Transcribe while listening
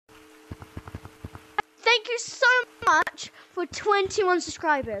Thank you so much for 21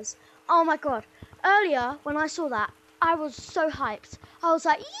 subscribers. Oh my god. Earlier, when I saw that, I was so hyped. I was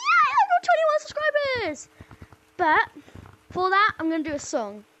like, yeah, I got 21 subscribers. But for that, I'm going to do a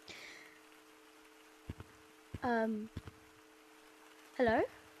song. Hello?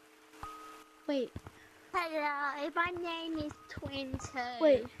 Wait. Hello, my name is Twinto.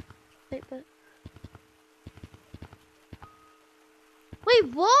 Wait, but... Wait,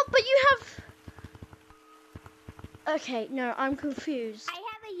 what? But you have... Okay, no, I'm confused. I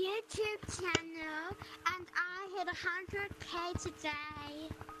have a YouTube channel, and I hit 100k today.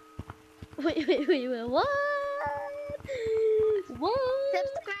 Wait, what? What?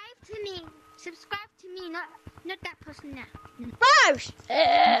 Subscribe to me, not that person now. No!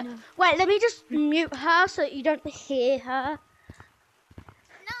 Wait, let me just mute her so that you don't hear her.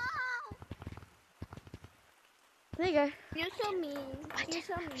 No! There you go. You're so mean. You're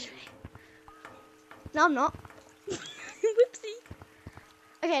so mean. No, I'm not. Whoopsie.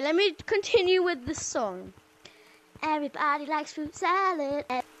 Okay, let me continue with the song. Everybody likes fruit salad.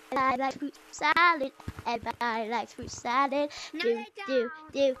 Everybody likes fruit salad. Everybody likes fruit salad. No, do, they do,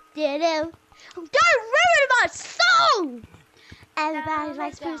 don't. do. Don't ruin my song! Everybody No,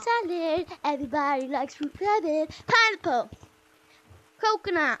 likes they fruit don't. salad. Everybody likes fruit salad. Pineapple.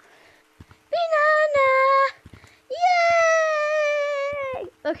 Coconut. Banana. Yay!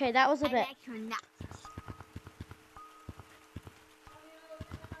 Okay, that was a I bit. like your nuts.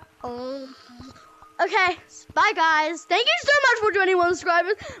 Oh. Okay, bye guys. Thank you so much for 21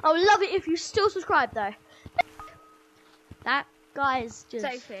 subscribers. I would love it if you still subscribe though. That guy's just...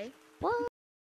 Sophie. What?